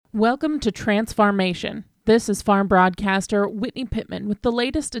Welcome to TransFARMation. This is farm broadcaster Whitney Pittman with the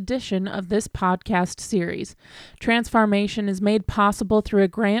latest edition of this podcast series. TransFARMation is made possible through a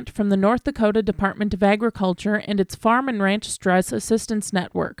grant from the North Dakota Department of Agriculture and its Farm and Ranch Stress Assistance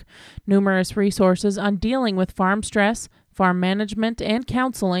Network. Numerous resources on dealing with farm stress, farm management, and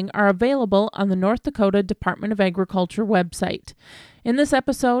counseling are available on the North Dakota Department of Agriculture website. In this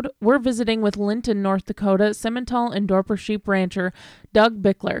episode, we're visiting with Linton, North Dakota, Simmental and Dorper sheep rancher Doug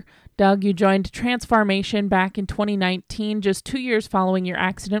Bickler. Doug, you joined TransFARMation back in 2019, just 2 years following your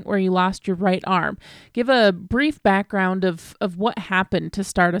accident where you lost your right arm. Give a brief background of what happened to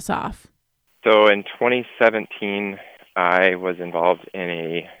start us off. So in 2017, I was involved in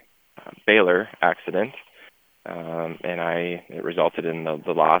a baler accident, and it resulted in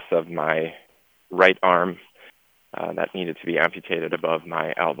the loss of my right arm that needed to be amputated above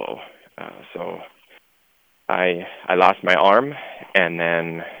my elbow. So I lost my arm and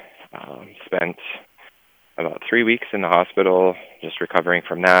then spent about 3 weeks in the hospital just recovering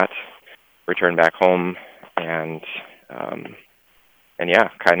from that, returned back home, and yeah,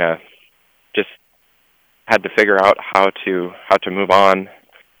 kind of just had to figure out how to move on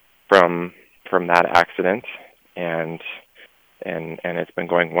from that accident, and it's been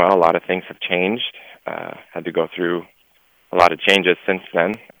going well. A lot of things have changed. Had to go through a lot of changes since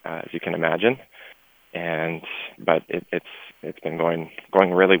then, as you can imagine, but it's been going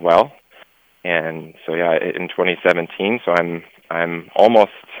really well. And so yeah, in 2017, so I'm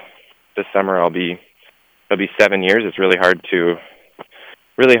almost this summer. It'll be 7 years. It's really hard to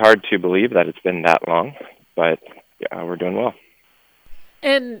believe that it's been that long, but yeah, we're doing well.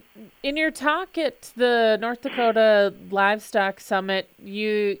 And in your talk at the North Dakota Livestock Summit,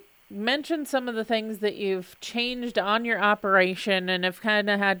 you mentioned some of the things that you've changed on your operation and have kind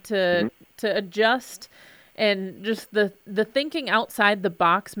of had to adjust, and just the thinking outside the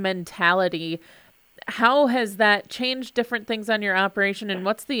box mentality. How has that changed different things on your operation, and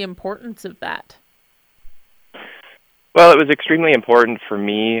what's the importance of that? Well, it was extremely important for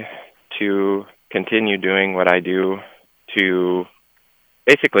me to continue doing what I do to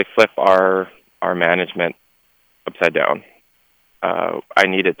basically flip our management upside down. I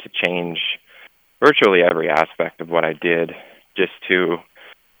needed to change virtually every aspect of what I did just to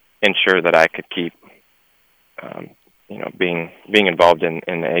ensure that I could keep, being involved in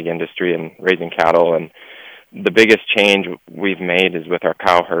the egg industry and raising cattle. And the biggest change we've made is with our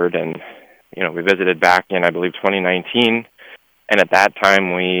cow herd. And we visited back in, I believe, 2019, and at that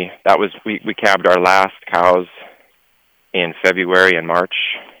time we calved our last cows in February and March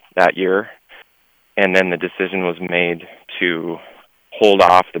that year, and then the decision was made to hold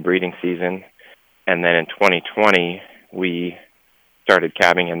off the breeding season, and then in 2020 we started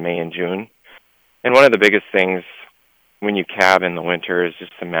calving in May and June. And one of the biggest things when you calve in the winter is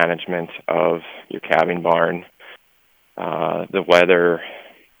just the management of your calving barn, the weather,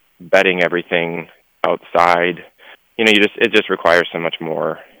 bedding everything outside. It just requires so much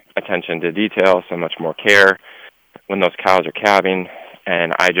more attention to detail, so much more care when those cows are calving,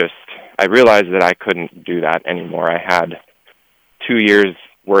 and I realized that I couldn't do that anymore. I had 2 years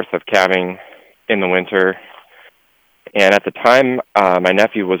worth of calving in the winter, and at the time, my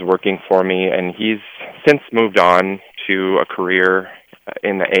nephew was working for me, and he's since moved on to a career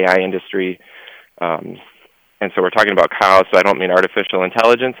in the AI industry. And so we're talking about cows, so I don't mean artificial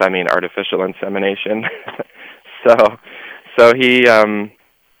intelligence, I mean artificial insemination. So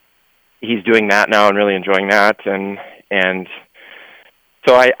he's doing that now and really enjoying that, and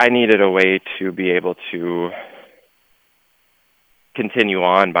so I needed a way to be able to continue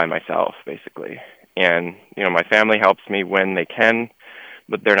on by myself, basically. And my family helps me when they can,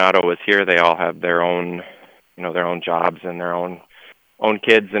 but they're not always here. They all have their own jobs and their own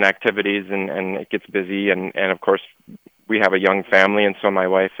kids and activities, and it gets busy. And of course, we have a young family, and so my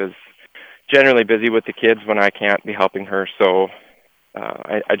wife is generally busy with the kids when I can't be helping her. So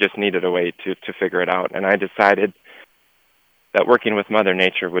I just needed a way to figure it out, and I decided that working with Mother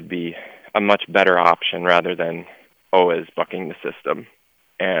Nature would be a much better option rather than always bucking the system.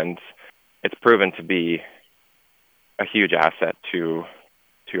 And it's proven to be a huge asset to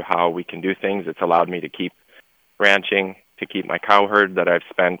how we can do things. It's allowed me to keep ranching, to keep my cow herd that I've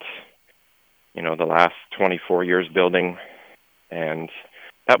spent, the last 24 years building, and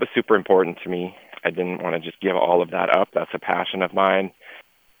that was super important to me. I didn't want to just give all of that up. That's a passion of mine,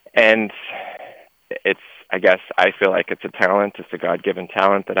 and I feel like it's a talent. It's a God-given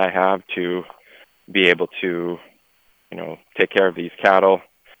talent that I have to be able to, take care of these cattle.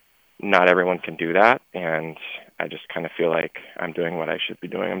 Not everyone can do that, and I just kind of feel like I'm doing what I should be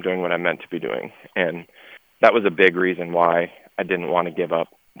doing. I'm doing what I'm meant to be doing, and that was a big reason why I didn't want to give up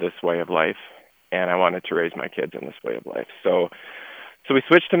this way of life, and I wanted to raise my kids in this way of life. So we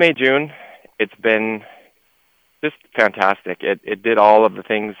switched to May, June. It's been just fantastic. It did all of the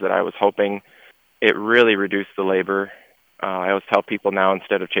things that I was hoping. It really reduced the labor. I always tell people now,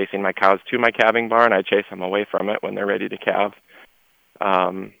 instead of chasing my cows to my calving barn, I chase them away from it when they're ready to calve.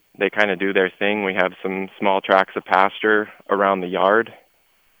 They kind of do their thing. We have some small tracts of pasture around the yard,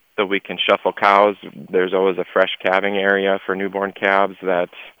 so we can shuffle cows. There's always a fresh calving area for newborn calves that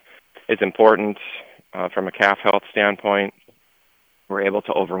is important from a calf health standpoint. We're able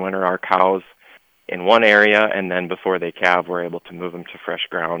to overwinter our cows in one area, and then before they calve, we're able to move them to fresh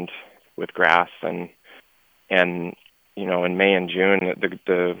ground with grass. And you know, in May and June,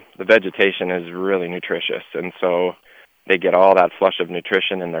 the vegetation is really nutritious, and so they get all that flush of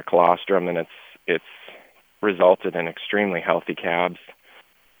nutrition in their colostrum, and it's resulted in extremely healthy calves,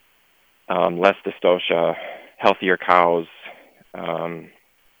 less dystocia, healthier cows,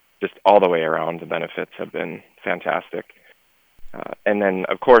 just all the way around. The benefits have been fantastic. And then,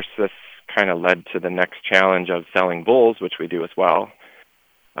 of course, this kind of led to the next challenge of selling bulls, which we do as well.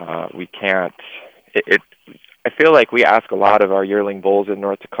 We can't. I feel like we ask a lot of our yearling bulls in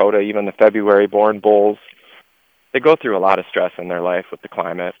North Dakota, even the February-born bulls. They go through a lot of stress in their life with the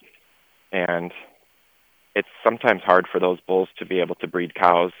climate, and it's sometimes hard for those bulls to be able to breed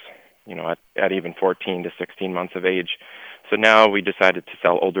cows, you know, at even 14 to 16 months of age. So now we decided to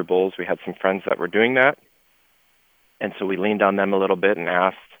sell older bulls. We had some friends that were doing that, and so we leaned on them a little bit and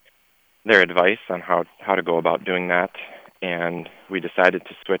asked their advice on how to go about doing that. And we decided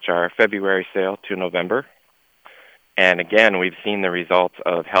to switch our February sale to November. And again, we've seen the results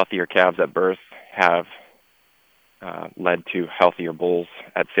of healthier calves at birth have led to healthier bulls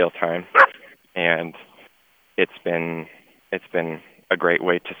at sale time, and it's been a great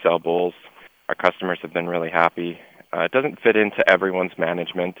way to sell bulls. Our customers have been really happy. It doesn't fit into everyone's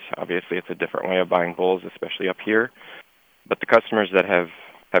management. Obviously, it's a different way of buying bulls, especially up here. But the customers that have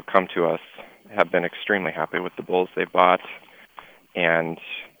come to us have been extremely happy with the bulls they've bought, and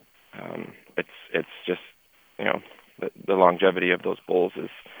it's just, you know, the longevity of those bulls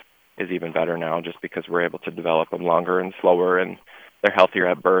is even better now, just because we're able to develop them longer and slower, and they're healthier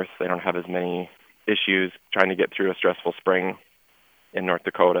at birth. They don't have as many issues trying to get through a stressful spring in North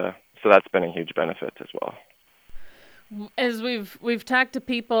Dakota. So that's been a huge benefit as well. As we've talked to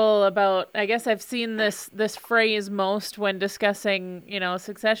people about, I guess I've seen this phrase most when discussing, you know,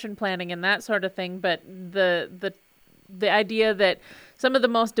 succession planning and that sort of thing, but the idea that some of the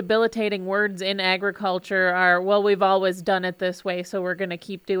most debilitating words in agriculture are, well, we've always done it this way, so we're going to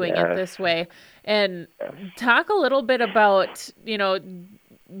keep doing it this way. And talk a little bit about, you know,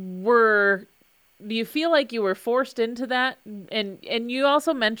 do you feel like you were forced into that? And you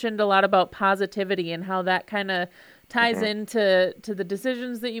also mentioned a lot about positivity and how that kind of ties into the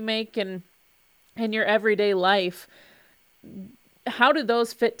decisions that you make and your everyday life. How do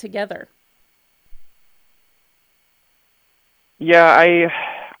those fit together? Yeah, I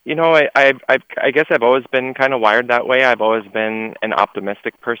guess I've always been kind of wired that way. I've always been an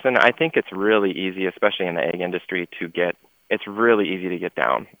optimistic person. I think it's really easy, especially in the egg industry, it's really easy to get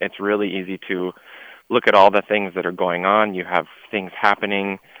down. It's really easy to look at all the things that are going on. You have things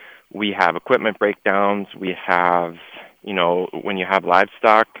happening. We have equipment breakdowns. We have, you know, when you have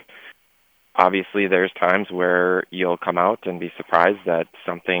livestock, obviously there's times where you'll come out and be surprised that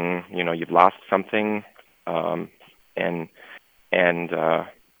something, you know, you've lost something, and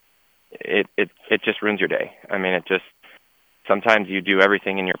it just ruins your day. I mean, sometimes you do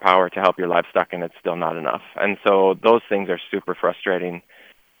everything in your power to help your livestock, and it's still not enough. And so those things are super frustrating,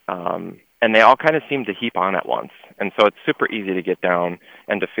 and they all kind of seem to heap on at once. And so it's super easy to get down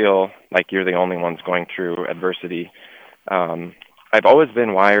and to feel like you're the only ones going through adversity. I've always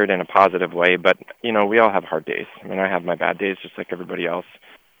been wired in a positive way, but, you know, we all have hard days. I mean, I have my bad days just like everybody else.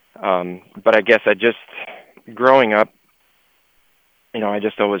 But I guess growing up, you know, I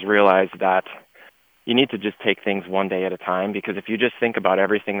just always realized that you need to just take things one day at a time, because if you just think about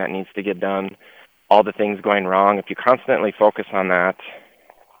everything that needs to get done, all the things going wrong, if you constantly focus on that,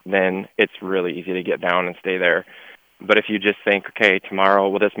 then it's really easy to get down and stay there. But if you just think, okay, tomorrow,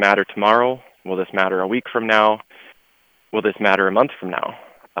 will this matter tomorrow? Will this matter a week from now? Will this matter a month from now?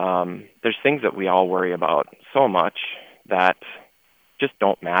 There's things that we all worry about so much that just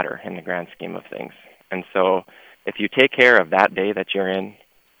don't matter in the grand scheme of things. And so if you take care of that day that you're in,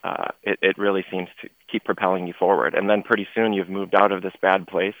 it really seems to keep propelling you forward. And then pretty soon you've moved out of this bad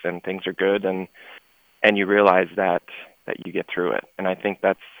place and things are good, and you realize that you get through it. And I think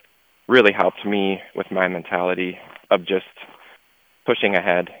that's really helped me with my mentality of just pushing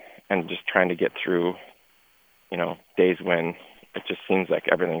ahead and just trying to get through, you know, days when it just seems like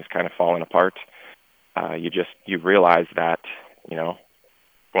everything's kind of falling apart. You realize that,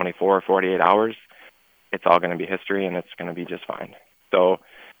 24 or 48 hours, it's all going to be history and it's going to be just fine. So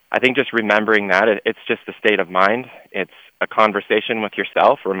I think just remembering that, it's just a state of mind. It's a conversation with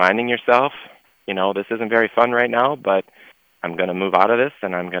yourself, reminding yourself, this isn't very fun right now, but I'm going to move out of this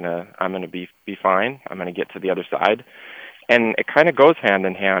and I'm going to be fine. I'm going to get to the other side. And it kind of goes hand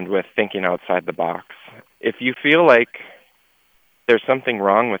in hand with thinking outside the box. If you feel like there's something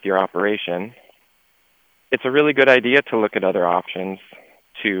wrong with your operation, it's a really good idea to look at other options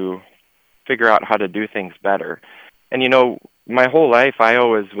to figure out how to do things better. And my whole life I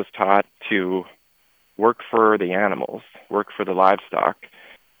always was taught to work for the animals, work for the livestock.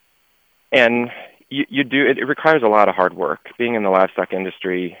 And it requires a lot of hard work. Being in the livestock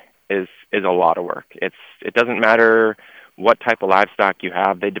industry is a lot of work. It doesn't matter what type of livestock you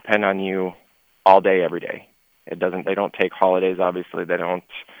have, they depend on you all day, every day. They don't take holidays, obviously. They don't,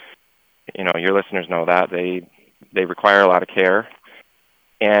 your listeners know that. They require a lot of care.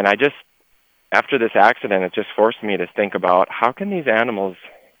 And after this accident, it just forced me to think about how can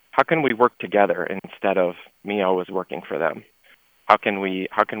we work together instead of me always working for them? How can we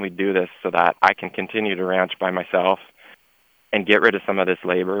do this so that I can continue to ranch by myself and get rid of some of this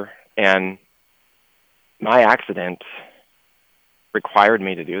labor? And my accident required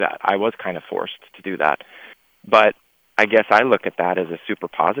me to do that. I was kind of forced to do that. But I guess I look at that as a super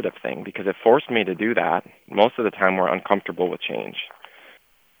positive thing because it forced me to do that. Most of the time we're uncomfortable with change.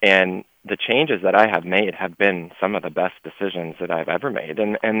 And the changes that I have made have been some of the best decisions that I've ever made.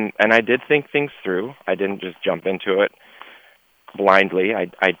 And I did think things through. I didn't just jump into it blindly.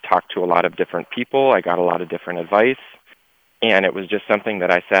 I talked to a lot of different people. I got a lot of different advice. And it was just something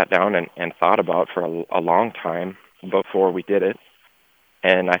that I sat down and thought about for a long time before we did it.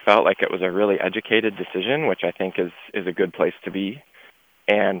 And I felt like it was a really educated decision, which I think is a good place to be.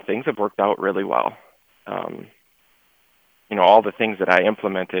 And things have worked out really well. All the things that I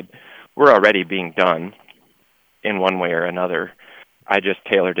implemented were already being done in one way or another. I just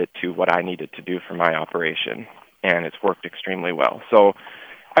tailored it to what I needed to do for my operation, and it's worked extremely well. So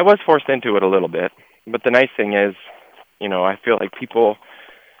I was forced into it a little bit, but the nice thing is, I feel like people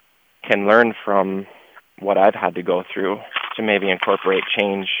can learn from what I've had to go through to maybe incorporate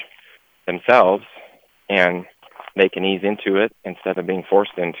change themselves, and they can ease into it instead of being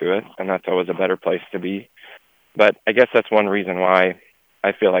forced into it, and that's always a better place to be. But I guess that's one reason why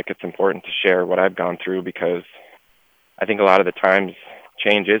I feel like it's important to share what I've gone through, because I think a lot of the times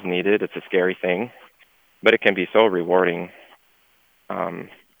change is needed. It's a scary thing, but it can be so rewarding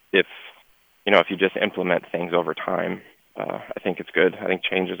if you just implement things over time. I think it's good. I think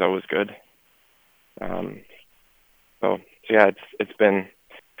change is always good. So yeah, it's been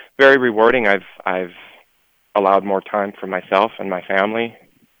very rewarding. I've allowed more time for myself and my family.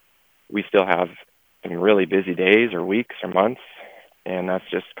 We still have some really busy days or weeks or months, and that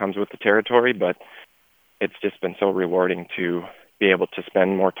just comes with the territory, but it's just been so rewarding to be able to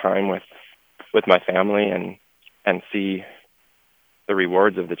spend more time with my family and see the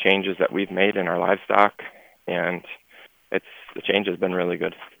rewards of the changes that we've made in our livestock, and the change has been really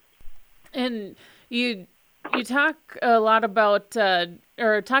good. And you talk a lot about,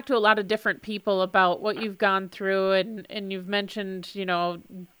 or talk to a lot of different people about what you've gone through, and you've mentioned,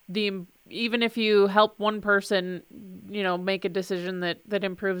 even if you help one person, make a decision that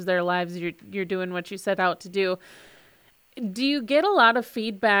improves their lives, you're doing what you set out to do. Do you get a lot of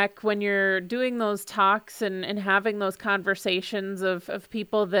feedback when you're doing those talks and having those conversations of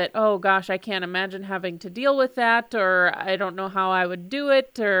people that, oh gosh, I can't imagine having to deal with that, or I don't know how I would do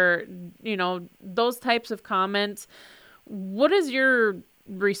it, or, those types of comments? What is your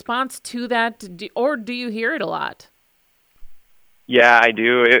response to that? Or do you hear it a lot? Yeah, I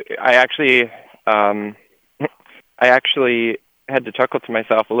do. I actually had to chuckle to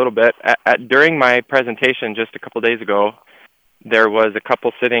myself a little bit. During my presentation just a couple days ago, there was a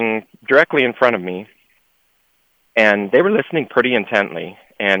couple sitting directly in front of me, and they were listening pretty intently,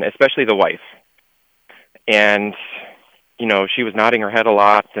 and especially the wife. And, she was nodding her head a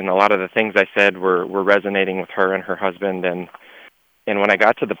lot, and a lot of the things I said were resonating with her and her husband. And when I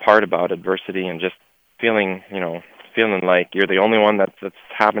got to the part about adversity and just feeling like you're the only one that's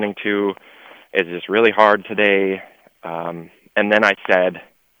happening to, is this really hard today? And then I said,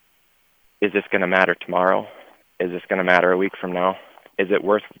 is this going to matter tomorrow? Is this going to matter a week from now? Is it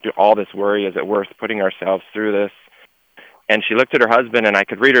worth all this worry? Is it worth putting ourselves through this? And she looked at her husband, and I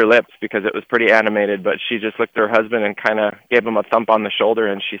could read her lips because it was pretty animated, but she just looked at her husband and kind of gave him a thump on the shoulder,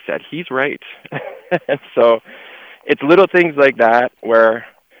 and she said, he's right. And so it's little things like that where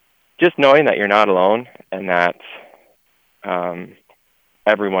just knowing that you're not alone and that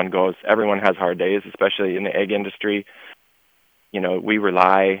Everyone has hard days, especially in the egg industry. We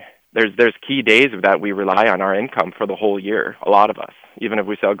rely, there's key days that we rely on our income for the whole year, a lot of us. Even if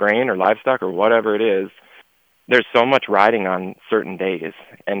we sell grain or livestock or whatever it is, there's so much riding on certain days.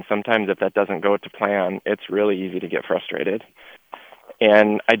 And sometimes if that doesn't go to plan, it's really easy to get frustrated.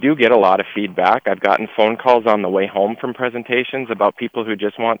 And I do get a lot of feedback. I've gotten phone calls on the way home from presentations about people who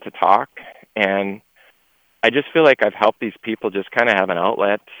just want to talk. And I just feel like I've helped these people just kind of have an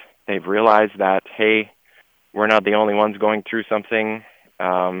outlet. They've realized that, hey, we're not the only ones going through something.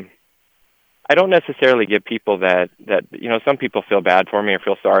 I don't necessarily give people that some people feel bad for me or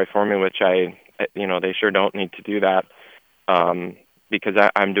feel sorry for me, which they sure don't need to do that, because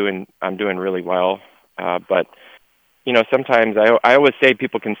I'm doing really well. But sometimes I always say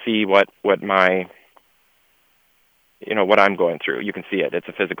people can see what my what I'm going through. You can see it. It's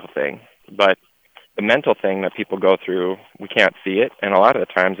a physical thing. But the mental thing that people go through, we can't see it, and a lot of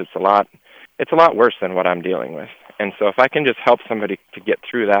the times it's a lot worse than what I'm dealing with. And so if I can just help somebody to get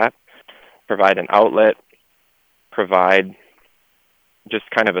through that, provide an outlet, provide just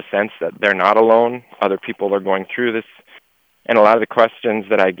kind of a sense that they're not alone, other people are going through this. And a lot of the questions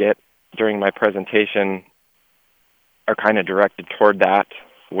that I get during my presentation are kind of directed toward that,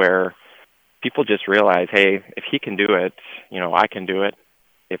 where people just realize, hey, if he can do it, I can do it.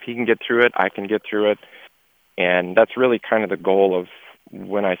 If he can get through it, I can get through it. And that's really kind of the goal of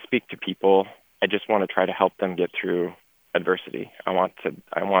when I speak to people. I just want to try to help them get through adversity. I want them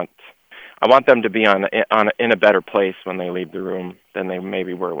to be in a better place when they leave the room than they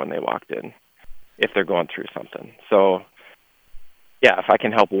maybe were when they walked in, if they're going through something. So, yeah, if I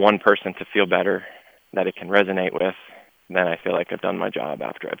can help one person to feel better, that it can resonate with, then I feel like I've done my job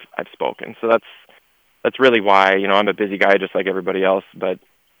after I've spoken. So that's really why, I'm a busy guy just like everybody else, but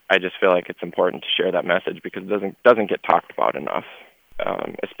I just feel like it's important to share that message because it doesn't get talked about enough,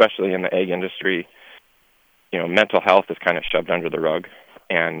 especially in the egg industry. Mental health is kind of shoved under the rug,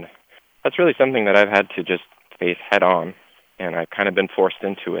 and that's really something that I've had to just face head on, and I've kind of been forced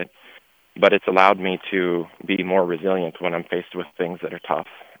into it. But it's allowed me to be more resilient when I'm faced with things that are tough,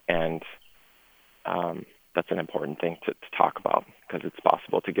 and that's an important thing to talk about because it's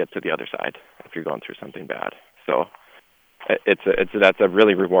possible to get to the other side if you're going through something bad. So that's a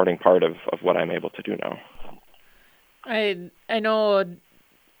really rewarding part of what I'm able to do now. I know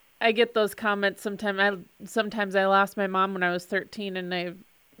I get those comments sometimes. Sometimes I lost my mom when I was 13, and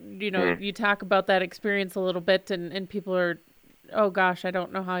you talk about that experience a little bit, and people are, oh gosh, I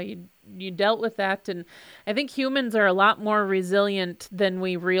don't know how you dealt with that. And I think humans are a lot more resilient than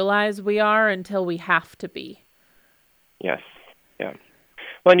we realize we are until we have to be. Yes. Yeah.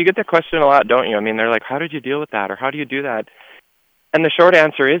 Well, and you get that question a lot, don't you? I mean, they're like, how did you deal with that? Or how do you do that? And the short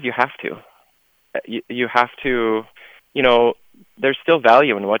answer is you have to. You have to, there's still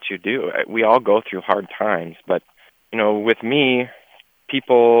value in what you do. We all go through hard times, but, with me,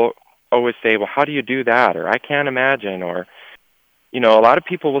 people always say, well, how do you do that? Or I can't imagine. Or, a lot of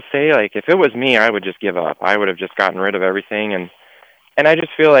people will say, like, if it was me, I would just give up. I would have just gotten rid of everything. And I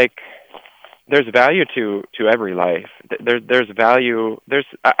just feel like there's value to every life. There's value.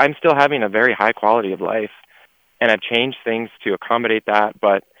 I'm still having a very high quality of life, and I've changed things to accommodate that,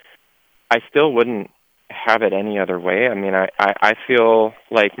 but I still wouldn't have it any other way. I mean, I feel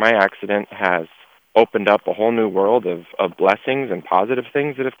like my accident has opened up a whole new world of blessings and positive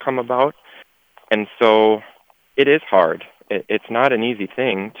things that have come about. And so it is hard. It's not an easy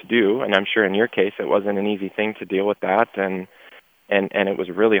thing to do, and I'm sure in your case it wasn't an easy thing to deal with that, and it was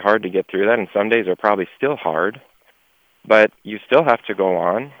really hard to get through that, and some days are probably still hard, but you still have to go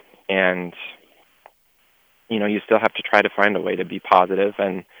on, and you still have to try to find a way to be positive,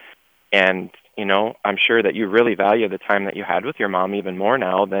 and I'm sure that you really value the time that you had with your mom even more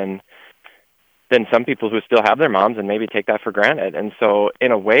now than some people who still have their moms and maybe take that for granted. And so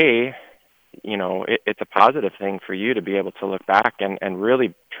in a way, it's a positive thing for you to be able to look back and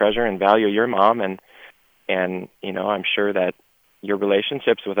really treasure and value your mom, and I'm sure that your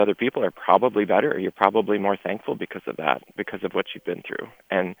relationships with other people are probably better. You're probably more thankful because of that, because of what you've been through.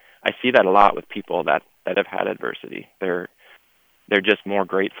 And I see that a lot with people that have had adversity. They're just more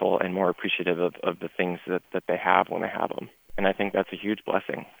grateful and more appreciative of the things that they have when they have them. And I think that's a huge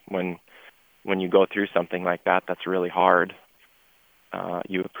blessing when you go through something like that that's really hard.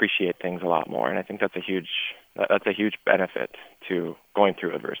 You appreciate things a lot more, and I think that's a huge benefit to going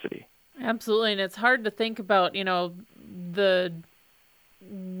through adversity. Absolutely, and it's hard to think about, you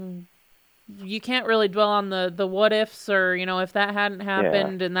can't really dwell on the what ifs or, if that hadn't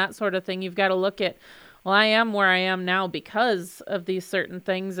happened and that sort of thing. You've got to look at, well, I am where I am now because of these certain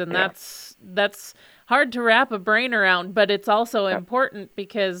things, and that's hard to wrap a brain around, but it's also important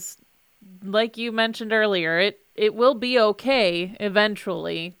because, like you mentioned earlier, it will be okay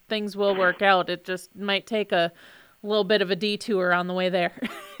eventually. Things will work out. It just might take a little bit of a detour on the way there.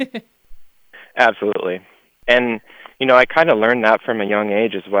 Absolutely. And, I kind of learned that from a young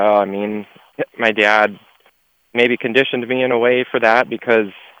age as well. I mean, my dad maybe conditioned me in a way for that because,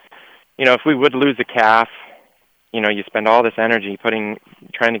 if we would lose a calf, you spend all this energy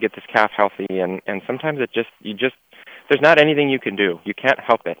trying to get this calf healthy, and sometimes there's not anything you can do. You can't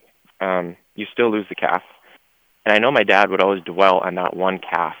help it. You still lose the calf. And I know my dad would always dwell on that one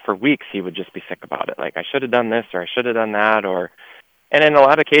calf. For weeks, he would just be sick about it. Like, I should have done this, or I should have done that, and in a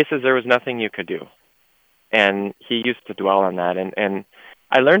lot of cases, there was nothing you could do. And he used to dwell on that. And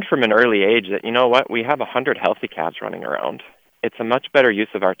I learned from an early age that, you know what, we have 100 healthy calves running around. It's a much better use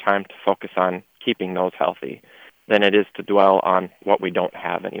of our time to focus on keeping those healthy than it is to dwell on what we don't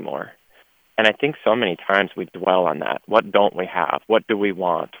have anymore. And I think so many times we dwell on that. What don't we have? What do we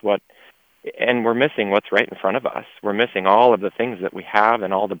want? And we're missing what's right in front of us. We're missing all of the things that we have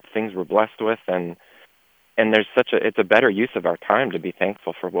and all the things we're blessed with. And it's a better use of our time to be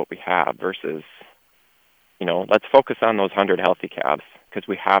thankful for what we have versus, let's focus on those 100 healthy calves because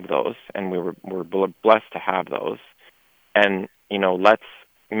we have those and we're blessed to have those. And, let's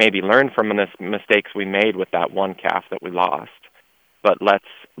maybe learn from the mistakes we made with that one calf that we lost, but let's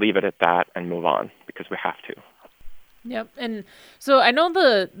leave it at that and move on because we have to. Yep. And so I know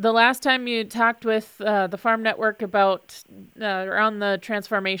the last time you talked with the Farm Network about or on the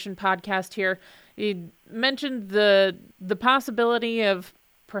TransFARMation podcast here, you mentioned the possibility of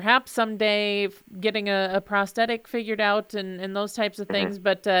perhaps someday getting a prosthetic figured out and those types of things.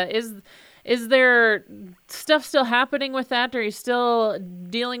 But is there stuff still happening with that? Are you still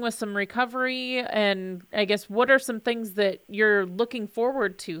dealing with some recovery? And I guess what are some things that you're looking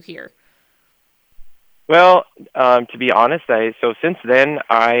forward to here? Well, to be honest, so since then,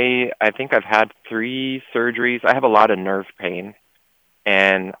 I think I've had 3 surgeries. I have a lot of nerve pain,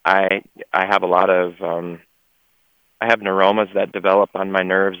 and I have a lot of I have neuromas that develop on my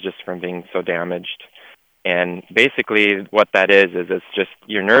nerves just from being so damaged. And basically, what that is it's just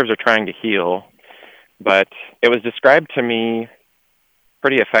your nerves are trying to heal, but it was described to me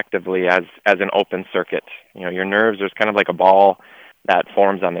pretty effectively as an open circuit. Your nerves, there's kind of like a ball that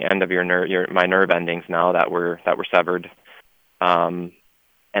forms on the end of my nerve endings now that were severed,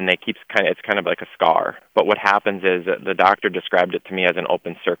 and it's kind of like a scar. But what happens is the doctor described it to me as an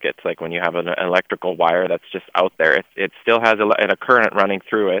open circuit. It's like when you have an electrical wire that's just out there. It still has a current running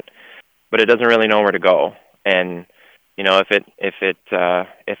through it, but it doesn't really know where to go. And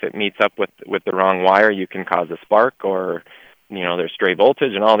if it meets up with the wrong wire, you can cause a spark, or there's stray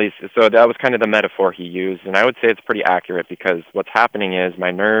voltage and all these. So that was kind of the metaphor he used, and I would say it's pretty accurate because what's happening is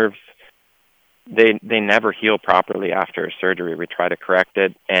my nerves, they never heal properly after a surgery. We try to correct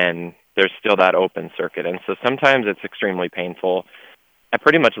it, and there's still that open circuit. And so sometimes it's extremely painful. I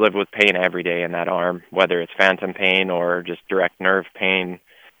pretty much live with pain every day in that arm, whether it's phantom pain or just direct nerve pain.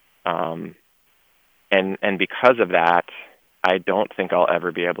 And because of that, I don't think I'll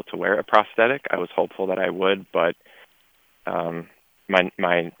ever be able to wear a prosthetic. I was hopeful that I would, but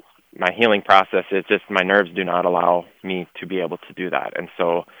my healing process is just my nerves do not allow me to be able to do that. And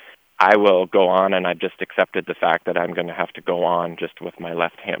so I will go on, and I've just accepted the fact that I'm going to have to go on just with my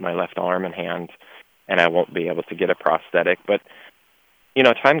left arm and hand, and I won't be able to get a prosthetic. But,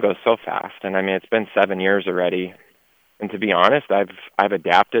 time goes so fast. And I mean, it's been 7 years already. And to be honest, I've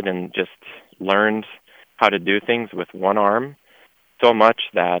adapted and just learned how to do things with one arm so much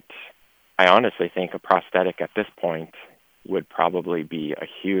that I honestly think a prosthetic at this point would probably be a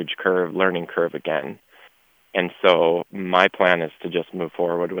huge learning curve again. And so my plan is to just move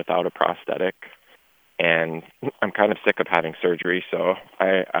forward without a prosthetic. And I'm kind of sick of having surgery, so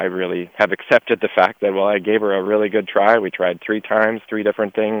I really have accepted the fact that, I gave her a really good try. We tried 3 times, 3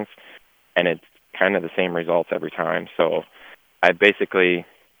 different things, and it's kind of the same results every time. So I'm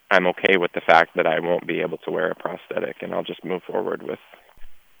okay with the fact that I won't be able to wear a prosthetic, and I'll just move forward with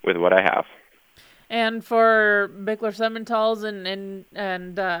what I have. And for Bickler Simmentals and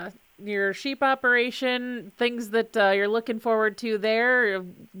your sheep operation, things that you're looking forward to there.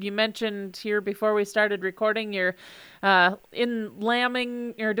 You mentioned here before we started recording, you're in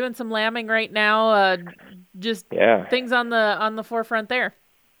lambing. You're doing some lambing right now. Things on the forefront there.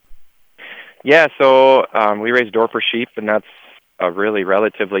 Yeah, so we raise Dorper sheep, and that's really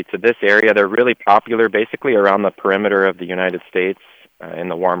relatively to this area. They're really popular basically around the perimeter of the United States in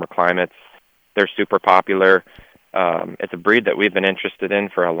the warmer climates. They're super popular. It's a breed that we've been interested in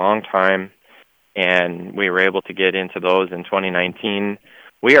for a long time, and we were able to get into those in 2019.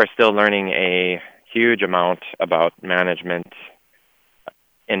 We are still learning a huge amount about management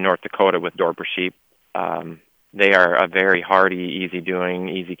in North Dakota with Dorper sheep. They are a very hardy, easy-doing,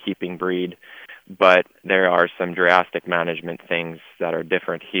 easy-keeping breed, but there are some drastic management things that are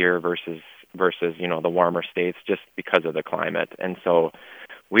different here versus the warmer states just because of the climate. And so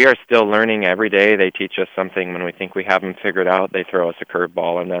we are still learning every day. They teach us something. When we think we have them figured out, they throw us a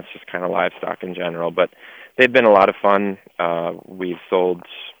curveball, and that's just kind of livestock in general. But they've been a lot of fun. We've sold,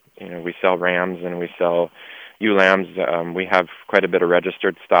 we sell rams and we sell ewe lambs. We have quite a bit of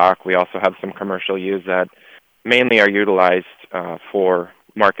registered stock. We also have some commercial ewes that mainly are utilized for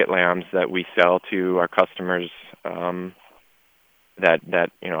market lambs that we sell to our customers that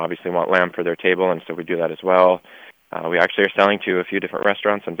obviously want lamb for their table, and so we do that as well. We actually are selling to a few different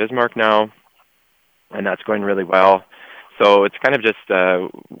restaurants in Bismarck now, and that's going really well. So it's kind of just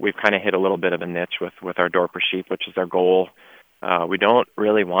we've kind of hit a little bit of a niche with our Dorper sheep, which is our goal. We don't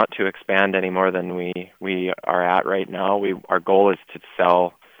really want to expand any more than we are at right now. Our goal is to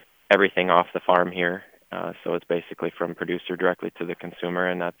sell everything off the farm here. So it's basically from producer directly to the consumer,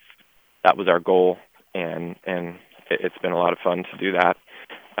 and that was our goal, and it's been a lot of fun to do that.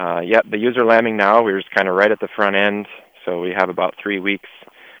 The ewes are lambing now. We're just kind of right at the front end, so we have about 3 weeks.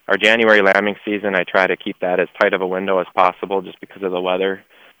 Our January lambing season, I try to keep that as tight of a window as possible just because of the weather,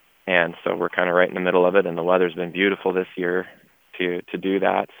 and so we're kind of right in the middle of it, and the weather's been beautiful this year to do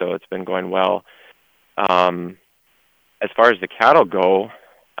that, so it's been going well. As far as the cattle go,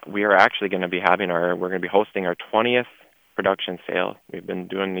 we are actually going to be we're going to be hosting our 20th production sale. We've been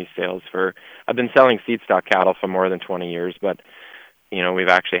doing these sales I've been selling seed stock cattle for more than 20 years, but we've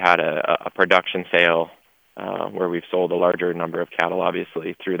actually had a production sale where we've sold a larger number of cattle,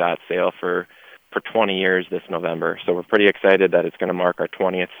 obviously, through that sale for 20 years this November. So we're pretty excited that it's going to mark our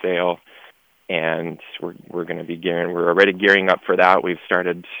 20th sale, and we're going to be we're already gearing up for that. We've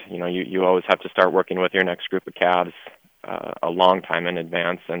started, you always have to start working with your next group of calves a long time in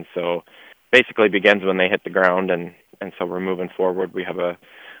advance, and so basically begins when they hit the ground, and so we're moving forward. We have a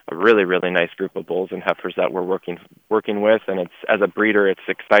really, really nice group of bulls and heifers that we're working with, and it's, as a breeder, it's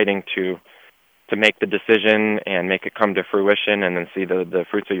exciting to make the decision and make it come to fruition, and then see the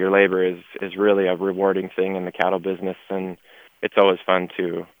fruits of your labor is really a rewarding thing in the cattle business, and it's always fun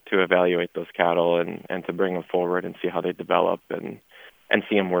to evaluate those cattle and to bring them forward and see how they develop and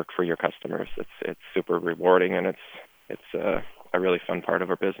see them work for your customers. It's super rewarding, and it's a really fun part of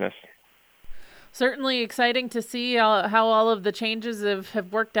our business. Certainly exciting to see how all of the changes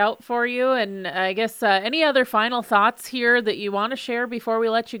have worked out for you. And I guess any other final thoughts here that you want to share before we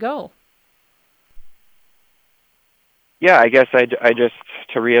let you go? Yeah, I guess I just,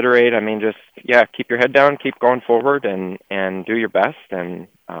 to reiterate, keep your head down, keep going forward, and do your best. And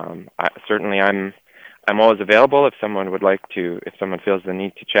I'm always available if someone feels the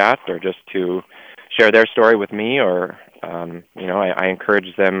need to chat or just to share their story with me, or I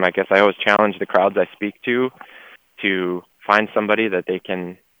encourage them. I guess I always challenge the crowds I speak to find somebody that they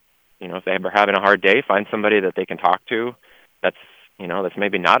can, if they're having a hard day, find somebody that they can talk to that's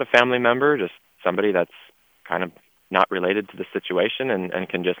maybe not a family member, just somebody that's kind of not related to the situation and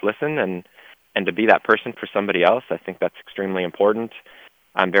can just listen and to be that person for somebody else. I think that's extremely important.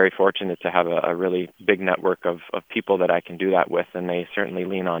 I'm very fortunate to have a really big network of people that I can do that with, and they certainly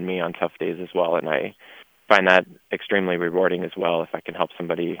lean on me on tough days as well, and I find that extremely rewarding as well if I can help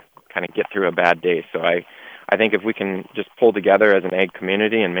somebody kind of get through a bad day. So I think if we can just pull together as an ag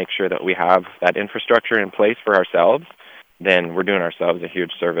community and make sure that we have that infrastructure in place for ourselves, then we're doing ourselves a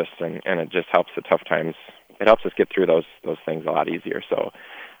huge service, and it just helps the tough times. It helps us get through those things a lot easier. So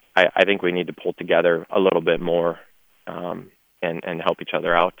I think we need to pull together a little bit more and help each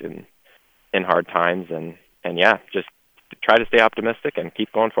other out in hard times, and just try to stay optimistic and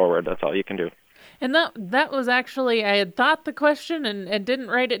keep going forward. That's all you can do. And that was actually, I had thought the question and didn't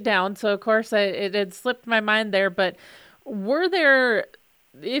write it down, so of course it had slipped my mind there, but were there,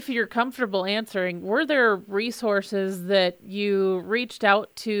 if you're comfortable answering, were there resources that you reached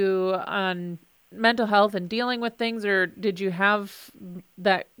out to on mental health and dealing with things, or did you have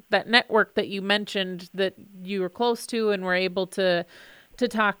that network that you mentioned that you were close to and were able to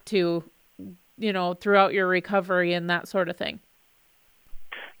talk to, throughout your recovery and that sort of thing?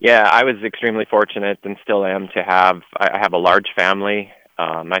 Yeah, I was extremely fortunate and still am to have. I have a large family.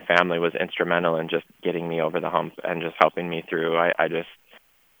 My family was instrumental in just getting me over the hump and just helping me through.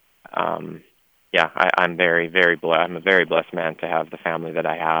 I'm very, very blessed. I'm a very blessed man to have the family that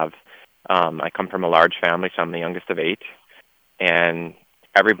I have. I come from a large family, so I'm the youngest of 8, and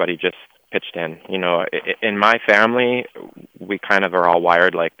everybody just pitched in. In my family, we kind of are all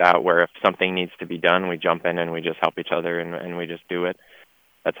wired like that, where if something needs to be done, we jump in and we just help each other and we just do it.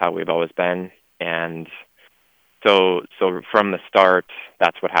 That's how we've always been. And so from the start,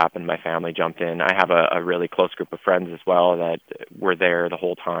 that's what happened. My family jumped in. I have a really close group of friends as well that were there the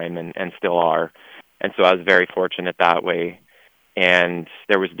whole time and still are. And so I was very fortunate that way. And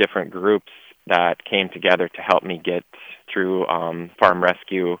there was different groups that came together to help me get through. Farm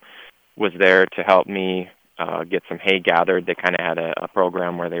Rescue was there to help me get some hay gathered. They kind of had a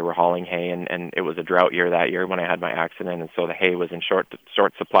program where they were hauling hay, and it was a drought year that year when I had my accident, and so the hay was in short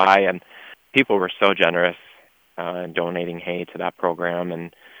supply, and people were so generous donating hay to that program.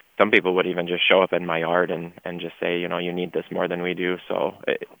 And some people would even just show up in my yard and just say, you need this more than we do. So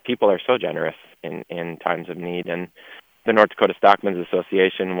people are so generous in times of need. And the North Dakota Stockmen's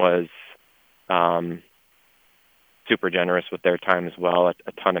Association was super generous with their time as well. A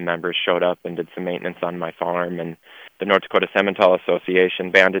ton of members showed up and did some maintenance on my farm. And the North Dakota Simmental Association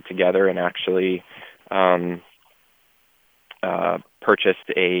banded together and actually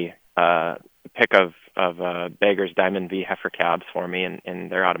purchased a pick of Bager's Diamond V heifer calves for me, and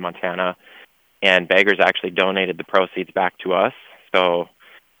they're out of Montana. And Bager's actually donated the proceeds back to us. So,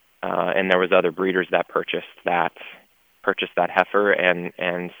 and there was other breeders that purchased that heifer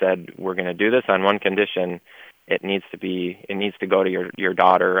and said, we're going to do this on one condition. It needs to go to your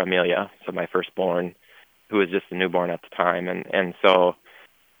daughter Amelia, so my firstborn, who was just a newborn at the time. And so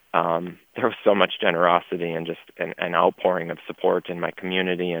there was so much generosity and just an outpouring of support in my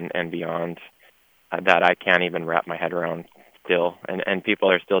community and beyond that I can't even wrap my head around still. And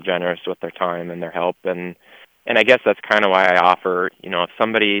people are still generous with their time and their help. And I guess that's kind of why I offer, if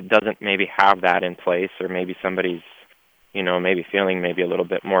somebody doesn't maybe have that in place, or maybe somebody's, maybe feeling maybe a little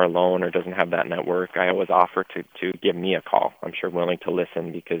bit more alone or doesn't have that network, I always offer to give me a call. I'm sure willing to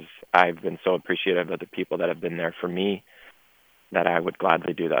listen, because I've been so appreciative of the people that have been there for me that I would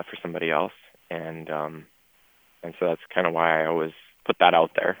gladly do that for somebody else. And so that's kind of why I always put that out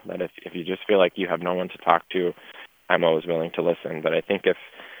there, that if you just feel like you have no one to talk to, I'm always willing to listen. But I think if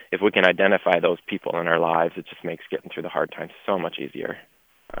we can identify those people in our lives, it just makes getting through the hard times so much easier.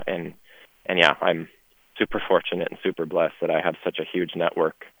 And yeah, I'm super fortunate and super blessed that I have such a huge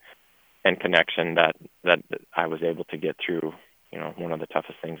network and connection that I was able to get through, one of the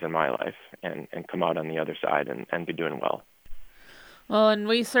toughest things in my life and come out on the other side and be doing well. Well, and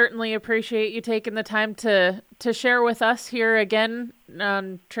we certainly appreciate you taking the time to share with us here again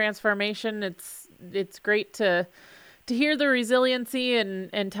on TransFARMation. It's great to hear the resiliency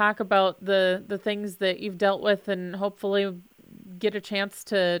and talk about the things that you've dealt with, and hopefully get a chance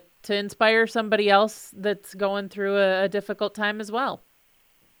to inspire somebody else that's going through a difficult time as well.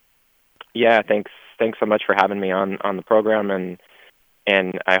 Yeah, thanks so much for having me on the program, and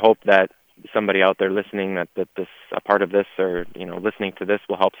I hope that somebody out there listening that this, a part of this, or listening to this,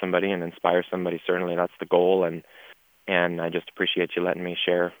 will help somebody and inspire somebody. Certainly that's the goal, and I just appreciate you letting me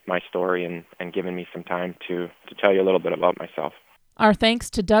share my story and giving me some time to tell you a little bit about myself. Our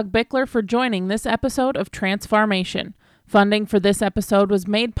thanks to Doug Bickler for joining this episode of TransFARMation. Funding for this episode was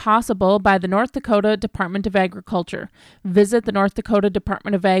made possible by the North Dakota Department of Agriculture. Visit the North Dakota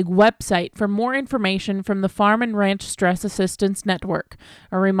Department of Ag website for more information from the Farm and Ranch Stress Assistance Network.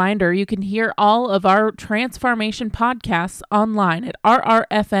 A reminder, you can hear all of our TransFARMation podcasts online at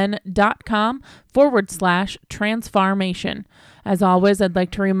rrfn.com/TransFARMation. As always, I'd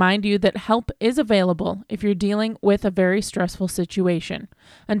like to remind you that help is available if you're dealing with a very stressful situation.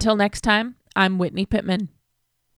 Until next time, I'm Whitney Pittman.